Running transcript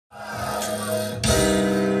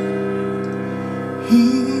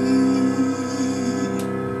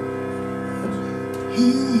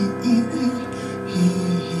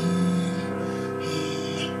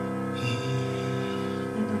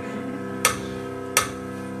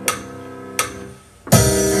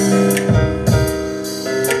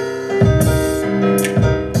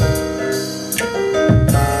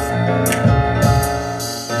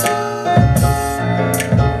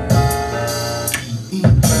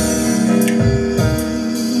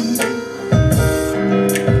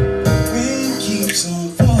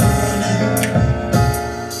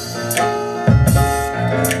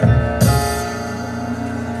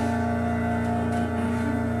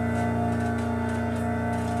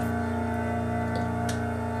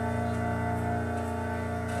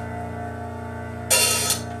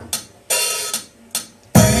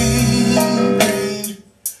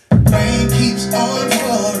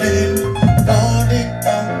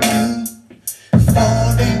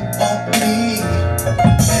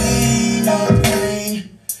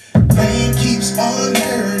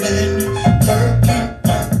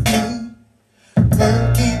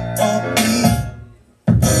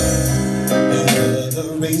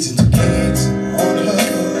Raising two kids on her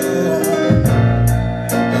own.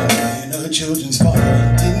 And her children's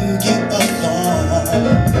father didn't get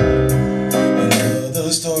along.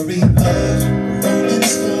 Another story of a rolling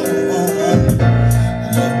stone. I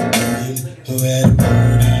love the woman who had a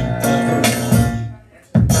burden of her own.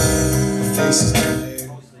 Her face is tired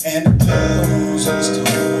and her clothes are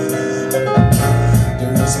torn. The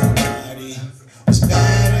reason body was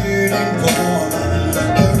battered and worn.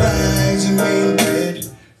 Her eyes remained red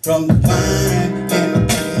from the wine and the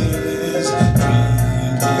tears.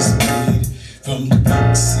 Dreams disappeared from the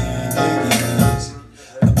books and the years.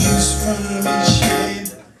 Abuse from each hand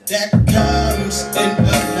that comes in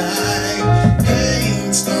her life.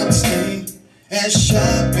 Pain starts to sting as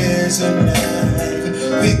sharp as a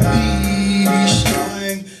knife. Quickly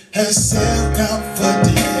destroying her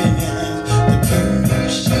self-confidence. The beauty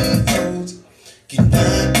she holds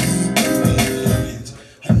cannot be prevent.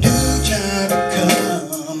 A new child to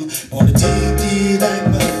come, on a deeply like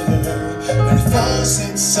mother. When a false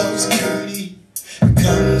sense of security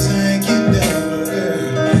becomes like you never.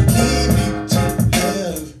 Lead me to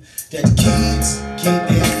love that the kids can't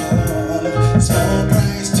get home. Small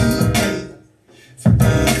price to pay for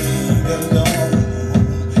being alone.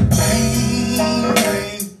 Rain,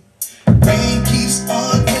 rain, rain keeps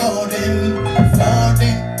on falling,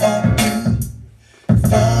 falling on you,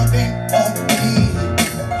 falling on me.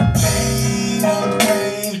 Rain on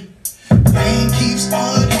rain, rain keeps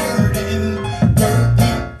on hurting,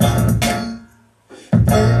 hurting on you,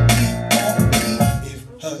 hurting on me. If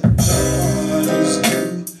her daughters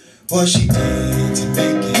knew what she did to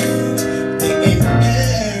make it, they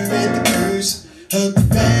inherit the curse of the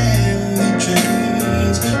family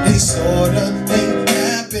dreams. This sort of thing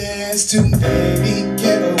happens to many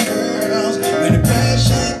ghetto girls when the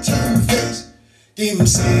pressure to face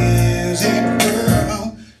themselves and the world.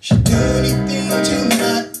 She'd do anything to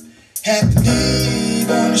not have to live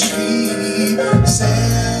on the street.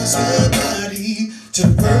 Sells her body to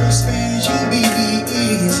the worst man she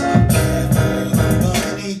beats. Half of the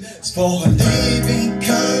money is for her living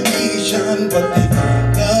condition, but the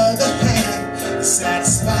other half is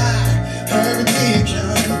satisfy her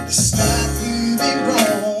addiction. To stop you being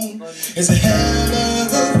wrong is a hell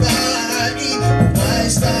of a fight. But why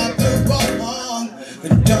stop the wrong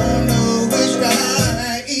when don't know what's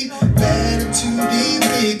right? Better to be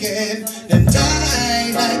wicked than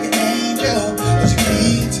die like an angel. Cause your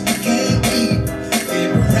kids can't be. They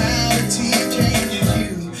were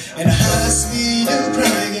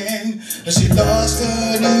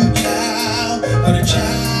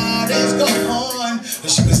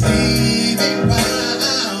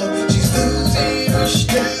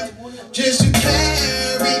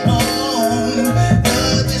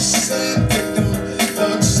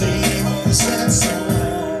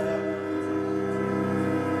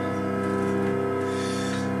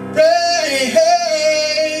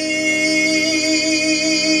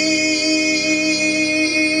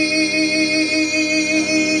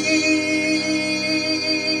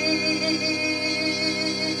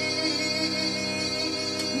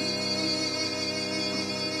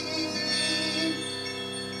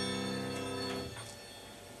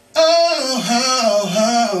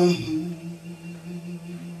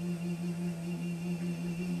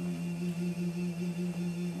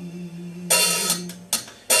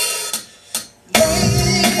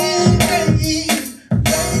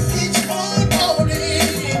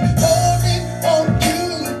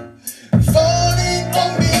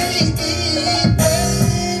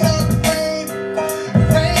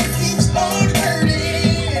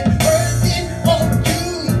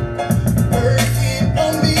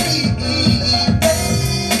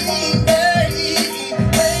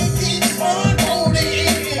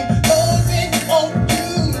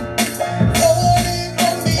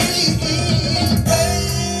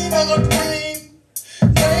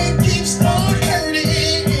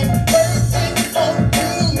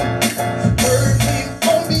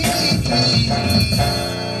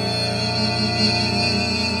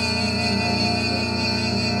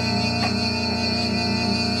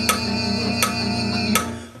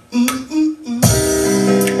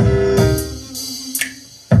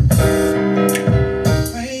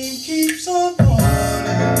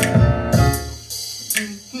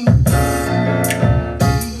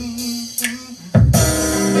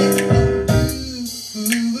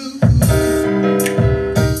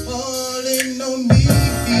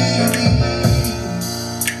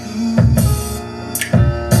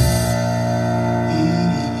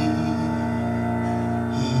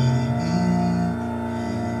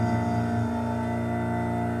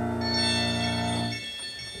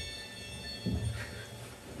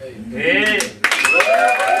Amen.